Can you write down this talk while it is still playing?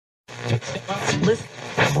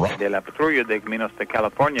De la patrulla de Minos de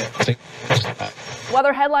California.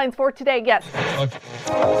 Weather headlines for today, yes.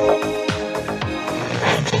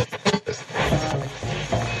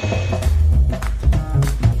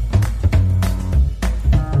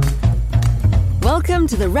 Welcome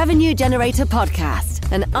to the Revenue Generator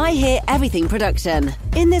Podcast, an I Hear Everything production.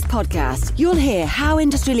 In this podcast, you'll hear how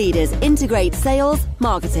industry leaders integrate sales,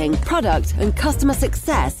 marketing, product, and customer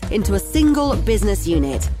success into a single business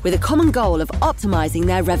unit with a common goal of optimizing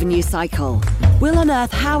their revenue cycle. We'll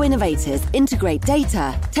unearth how innovators integrate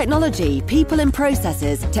data, technology, people, and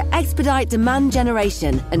processes to expedite demand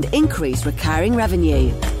generation and increase recurring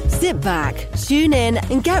revenue. Sit back, tune in,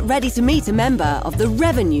 and get ready to meet a member of the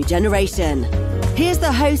revenue generation. Here's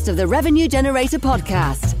the host of the Revenue Generator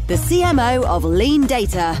Podcast, the CMO of Lean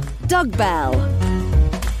Data, Doug Bell.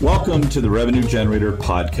 Welcome to the Revenue Generator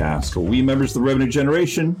Podcast, where we members of the Revenue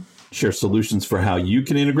Generation share solutions for how you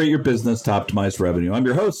can integrate your business to optimize revenue. I'm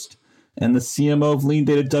your host and the CMO of Lean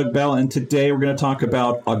Data, Doug Bell, and today we're going to talk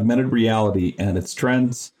about augmented reality and its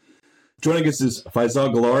trends. Joining us is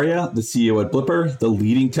Faisal Galaria, the CEO at Blippar, the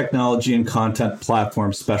leading technology and content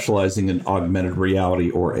platform specializing in augmented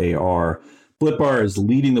reality, or AR. Blippar is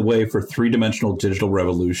leading the way for three-dimensional digital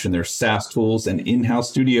revolution. Their SaaS tools and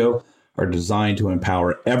in-house studio are designed to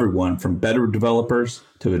empower everyone from better developers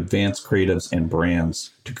to advanced creatives and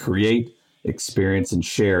brands to create, experience, and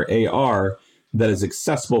share AR that is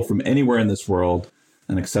accessible from anywhere in this world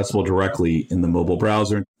and accessible directly in the mobile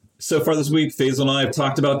browser. So far this week, Faisal and I have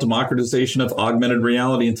talked about democratization of augmented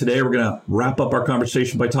reality, and today we're going to wrap up our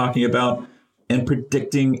conversation by talking about and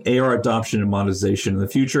predicting AR adoption and monetization in the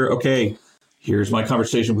future. Okay, here's my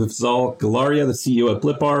conversation with Faisal Galaria, the CEO at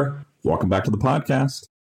Blippar. Welcome back to the podcast.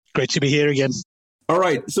 Great to be here again. All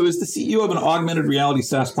right. So as the CEO of an augmented reality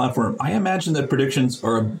SaaS platform, I imagine that predictions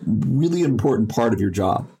are a really important part of your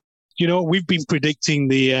job. You know, we've been predicting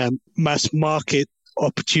the mass market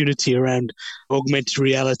opportunity around augmented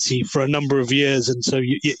reality for a number of years. And so,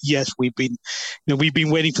 yes, we've been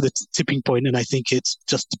waiting for the tipping point, and I think it's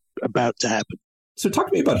just about to happen. So talk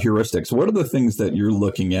to me about heuristics. What are the things that you're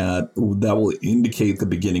looking at that will indicate the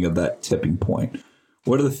beginning of that tipping point?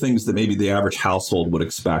 What are the things that maybe the average household would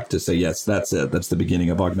expect to say, yes, that's it. That's the beginning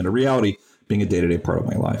of augmented reality being a day-to-day part of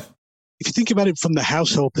my life? If you think about it from the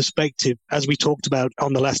household perspective, as we talked about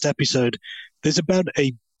on the last episode, there's about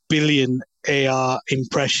 1 billion AR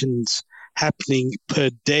impressions happening per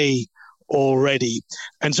day already.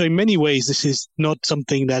 And so in many ways, this is not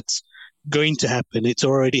something that's going to happen. It's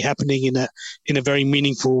already happening in a very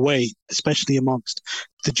meaningful way, especially amongst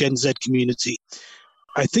the Gen Z community.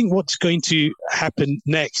 I think what's going to happen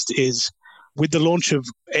next is with the launch of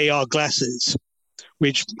AR glasses,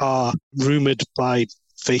 which are rumored by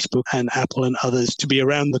Facebook and Apple and others to be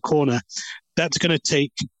around the corner, that's going to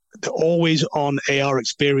take the always-on AR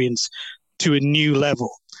experience to a new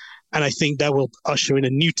level. And I think that will usher in a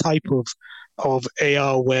new type of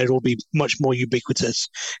AR where it will be much more ubiquitous.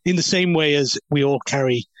 In the same way as we all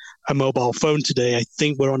carry a mobile phone today, I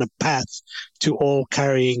think we're on a path to all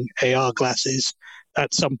carrying AR glasses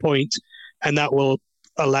at some point, and that will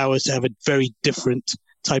allow us to have a very different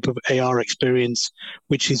type of AR experience,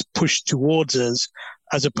 which is pushed towards us,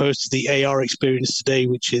 as opposed to the AR experience today,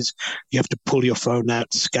 which is you have to pull your phone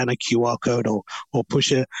out, scan a QR code, or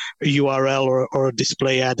push a URL or a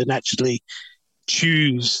display ad and actually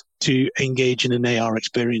choose to engage in an AR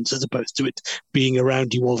experience, as opposed to it being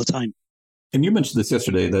around you all the time. And you mentioned this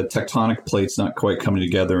yesterday, the tectonic plates not quite coming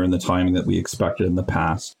together in the timing that we expected in the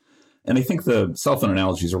past. And I think the cell phone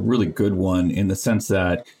analogy is a really good one in the sense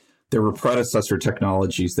that there were predecessor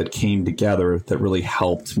technologies that came together that really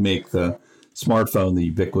helped make the smartphone the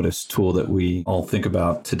ubiquitous tool that we all think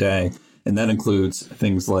about today. And that includes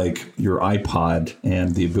things like your iPod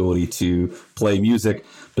and the ability to play music.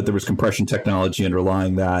 But there was compression technology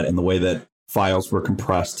underlying that and the way that files were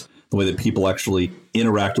compressed, the way that people actually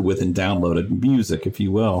interacted with and downloaded music, if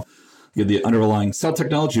you will. You had the underlying cell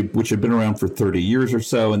technology, which had been around for 30 years or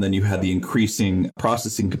so. And then you had the increasing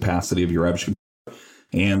processing capacity of your average computer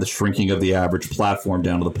and the shrinking of the average platform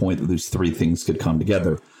down to the point that these three things could come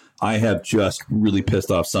together. I have just really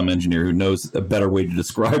pissed off some engineer who knows a better way to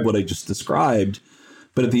describe what I just described.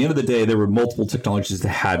 But at the end of the day, there were multiple technologies that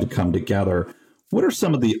had to come together. What are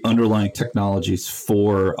some of the underlying technologies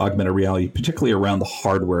for augmented reality, particularly around the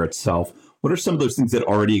hardware itself? What are some of those things that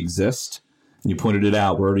already exist? And you pointed it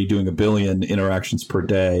out, we're already doing 1 billion interactions per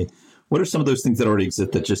day. What are some of those things that already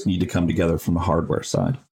exist that just need to come together from the hardware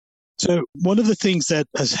side? So one of the things that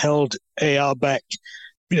has held AR back,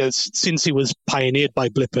 since it was pioneered by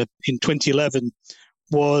Blippar in 2011,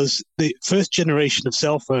 was the first generation of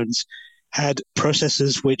cell phones had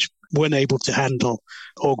processors which weren't able to handle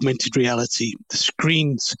augmented reality. The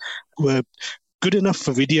screens were good enough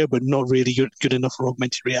for video, but not really good enough for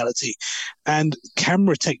augmented reality. And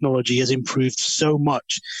camera technology has improved so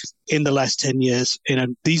much in the last 10 years.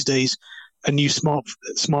 These days, a new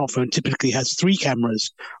smartphone typically has 3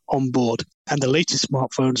 cameras on board, and the latest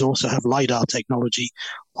smartphones also have LiDAR technology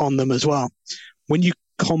on them as well. When you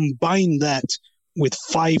combine that with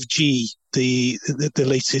 5G, the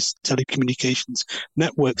latest telecommunications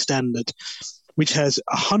network standard, which has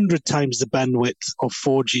 100 times the bandwidth of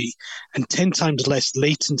 4G and 10 times less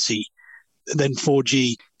latency than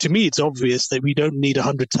 4G. To me, it's obvious that we don't need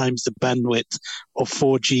 100 times the bandwidth of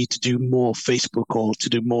 4G to do more Facebook or to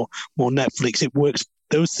do more Netflix. It works.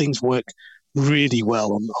 Those things work really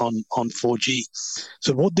well on 4G.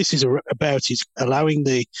 So what this is about is allowing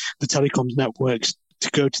the telecoms networks to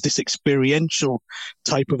go to this experiential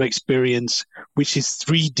type of experience, which is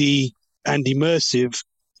 3D and immersive,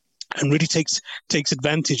 and really takes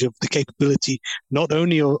advantage of the capability not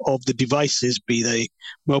only of the devices, be they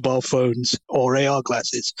mobile phones or AR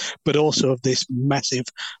glasses, but also of this massive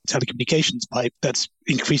telecommunications pipe that's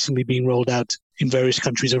increasingly being rolled out in various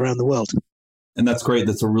countries around the world. And that's great.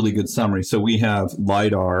 That's a really good summary. So we have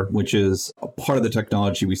LiDAR, which is a part of the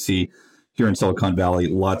technology we see here in Silicon Valley.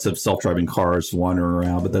 Lots of self-driving cars wandering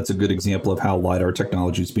around, but that's a good example of how LiDAR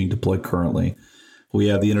technology is being deployed currently. We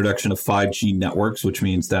have the introduction of 5G networks, which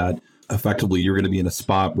means that effectively you're going to be in a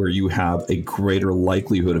spot where you have a greater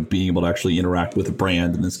likelihood of being able to actually interact with a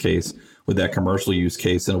brand, in this case, with that commercial use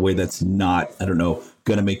case in a way that's not,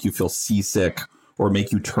 going to make you feel seasick or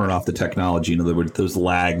make you turn off the technology. In other words, those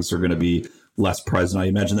lags are going to be less present. I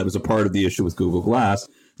imagine that was a part of the issue with Google Glass.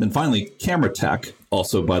 Then finally, camera tech,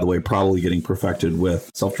 also, by the way, probably getting perfected with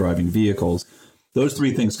self-driving vehicles. Those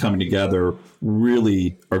 3 things coming together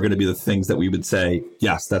really are going to be the things that we would say,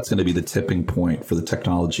 yes, that's going to be the tipping point for the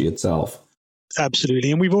technology itself.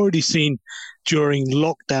 Absolutely. And we've already seen during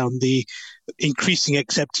lockdown the increasing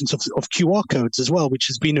acceptance of QR codes as well, which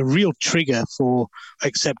has been a real trigger for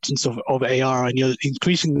acceptance of AR. And you're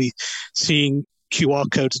increasingly seeing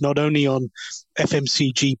QR codes not only on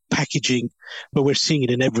FMCG packaging, but we're seeing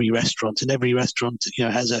it in every restaurant. And every restaurant,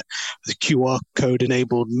 has a QR code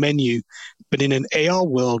enabled menu. But in an AR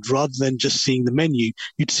world, rather than just seeing the menu,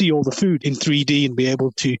 you'd see all the food in 3D and be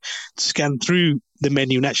able to scan through the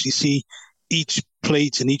menu and actually see each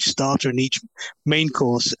plate and each starter and each main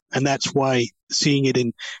course. And that's why seeing it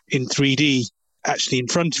in 3D actually in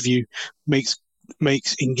front of you makes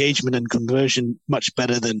engagement and conversion much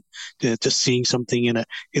better than just seeing something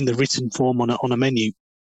in the written form on a menu.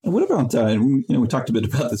 And what about, we talked a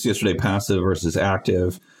bit about this yesterday, passive versus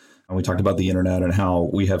active. And we talked about the internet and how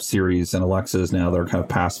we have Siris and Alexas now that are kind of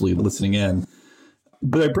passively listening in.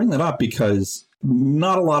 But I bring that up because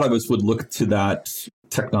not a lot of us would look to that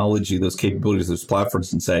technology, those capabilities, those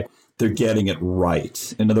platforms, and say they're getting it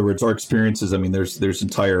right. In other words, our experiences, there's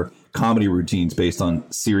entire comedy routines based on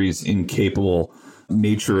Siri's incapable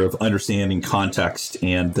nature of understanding context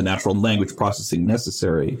and the natural language processing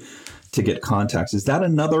necessary to get context. Is that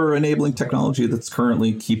another enabling technology that's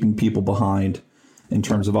currently keeping people behind in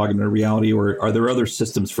terms of augmented reality, or are there other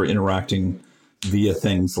systems for interacting via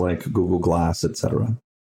things like Google Glass, et cetera?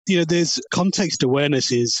 There's context awareness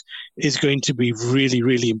is going to be really,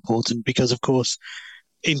 really important because, of course,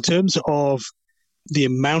 in terms of the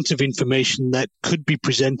amount of information that could be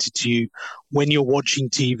presented to you when you're watching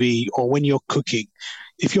TV or when you're cooking.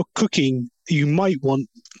 If you're cooking, you might want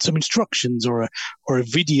some instructions or a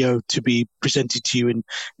video to be presented to you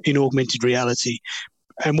in augmented reality.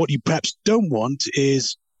 And what you perhaps don't want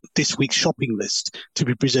is this week's shopping list to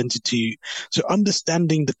be presented to you. So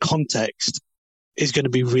understanding the context is going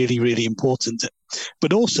to be really, really important.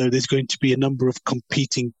 But also there's going to be a number of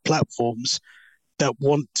competing platforms that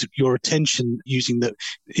want your attention in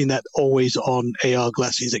that always on AR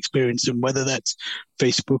glasses experience. And whether that's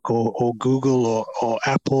Facebook or Google or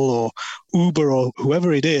Apple or Uber or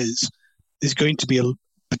whoever it is, there's going to be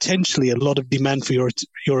potentially a lot of demand for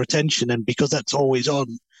your attention. And because that's always on,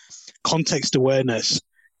 context awareness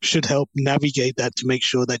should help navigate that to make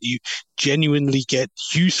sure that you genuinely get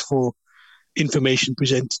useful information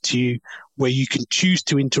presented to you where you can choose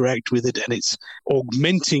to interact with it and it's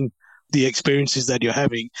augmenting the experiences that you're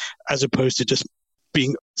having, as opposed to just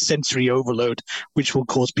being sensory overload, which will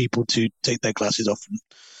cause people to take their glasses off and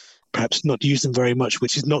perhaps not use them very much,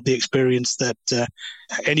 which is not the experience that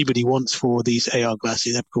anybody wants for these AR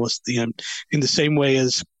glasses. Of course, in the same way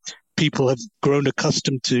as people have grown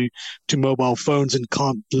accustomed to mobile phones and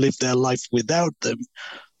can't live their life without them,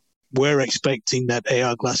 we're expecting that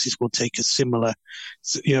AR glasses will take a similar,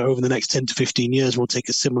 over the next 10 to 15 years, will take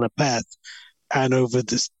a similar path. and over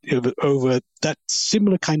that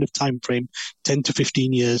similar kind of time frame, 10 to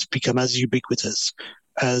 15 years, become as ubiquitous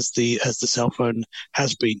as the cell phone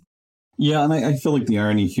has been. Yeah, and I feel like the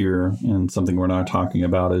irony here, and something we're not talking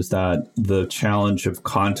about, is that the challenge of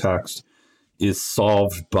context is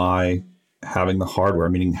solved by having the hardware,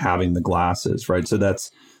 meaning having the glasses, right? So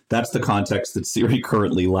that's the context that Siri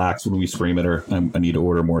currently lacks when we scream at her, I need to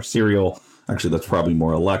order more cereal. Actually, that's probably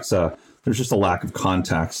more Alexa. There's just a lack of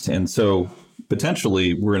context. And so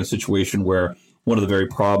potentially we're in a situation where one of the very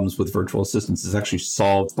problems with virtual assistants is actually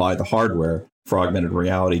solved by the hardware for augmented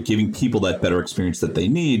reality, giving people that better experience that they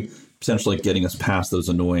need, essentially getting us past those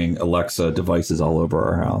annoying Alexa devices all over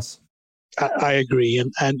our house. I agree.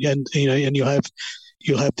 And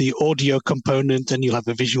you'll have the audio component, and you'll have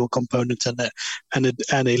a visual component, and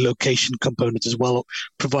a location component as well,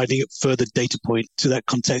 providing a further data point to that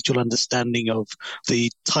contextual understanding of the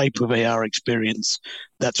type of AR experience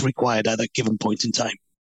that's required at that given point in time.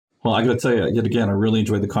 Well, I got to tell you, yet again, I really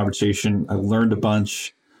enjoyed the conversation. I learned a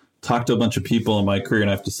bunch, talked to a bunch of people in my career, and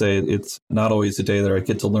I have to say it's not always a day that I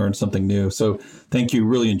get to learn something new. So thank you.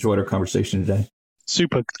 Really enjoyed our conversation today.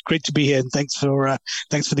 Super. Great to be here. And thanks for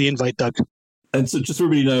the invite, Doug. And so just so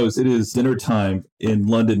everybody knows, it is dinner time in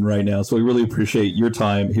London right now. So we really appreciate your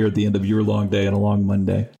time here at the end of your long day and a long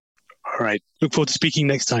Monday. All right. Look forward to speaking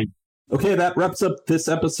next time. Okay, that wraps up this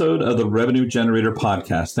episode of the Revenue Generator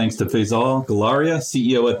Podcast. Thanks to Faisal Galaria,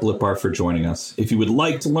 CEO at Blippar, for joining us. If you would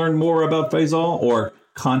like to learn more about Faisal or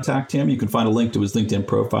contact him, you can find a link to his LinkedIn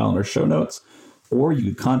profile in our show notes, or you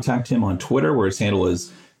can contact him on Twitter, where his handle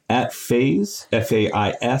is @Fais,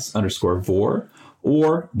 FAIS_vor,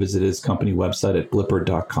 or visit his company website at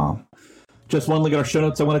blippar.com. Just one link in our show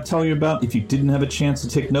notes I want to tell you about. If you didn't have a chance to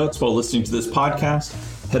take notes while listening to this podcast,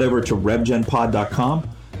 head over to revgenpod.com,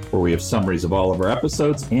 where we have summaries of all of our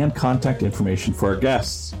episodes and contact information for our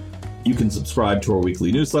guests. You can subscribe to our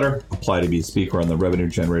weekly newsletter, apply to be a speaker on the Revenue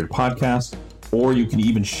Generator Podcast, or you can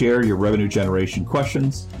even share your revenue generation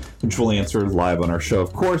questions, which we'll answer live on our show.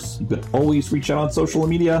 Of course, you can always reach out on social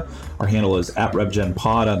media. Our handle is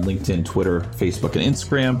 @RevGenPod on LinkedIn, Twitter, Facebook, and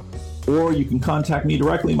Instagram. Or you can contact me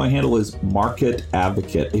directly. My handle is Market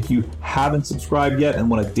Advocate. If you haven't subscribed yet and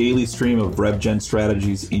want a daily stream of RevGen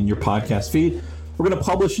strategies in your podcast feed, we're going to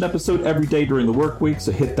publish an episode every day during the work week.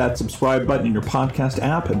 So hit that subscribe button in your podcast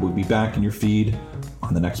app, and we'll be back in your feed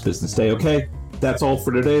on the next business day. Okay, that's all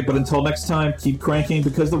for today. But until next time, keep cranking,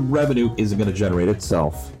 because the revenue isn't going to generate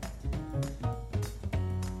itself.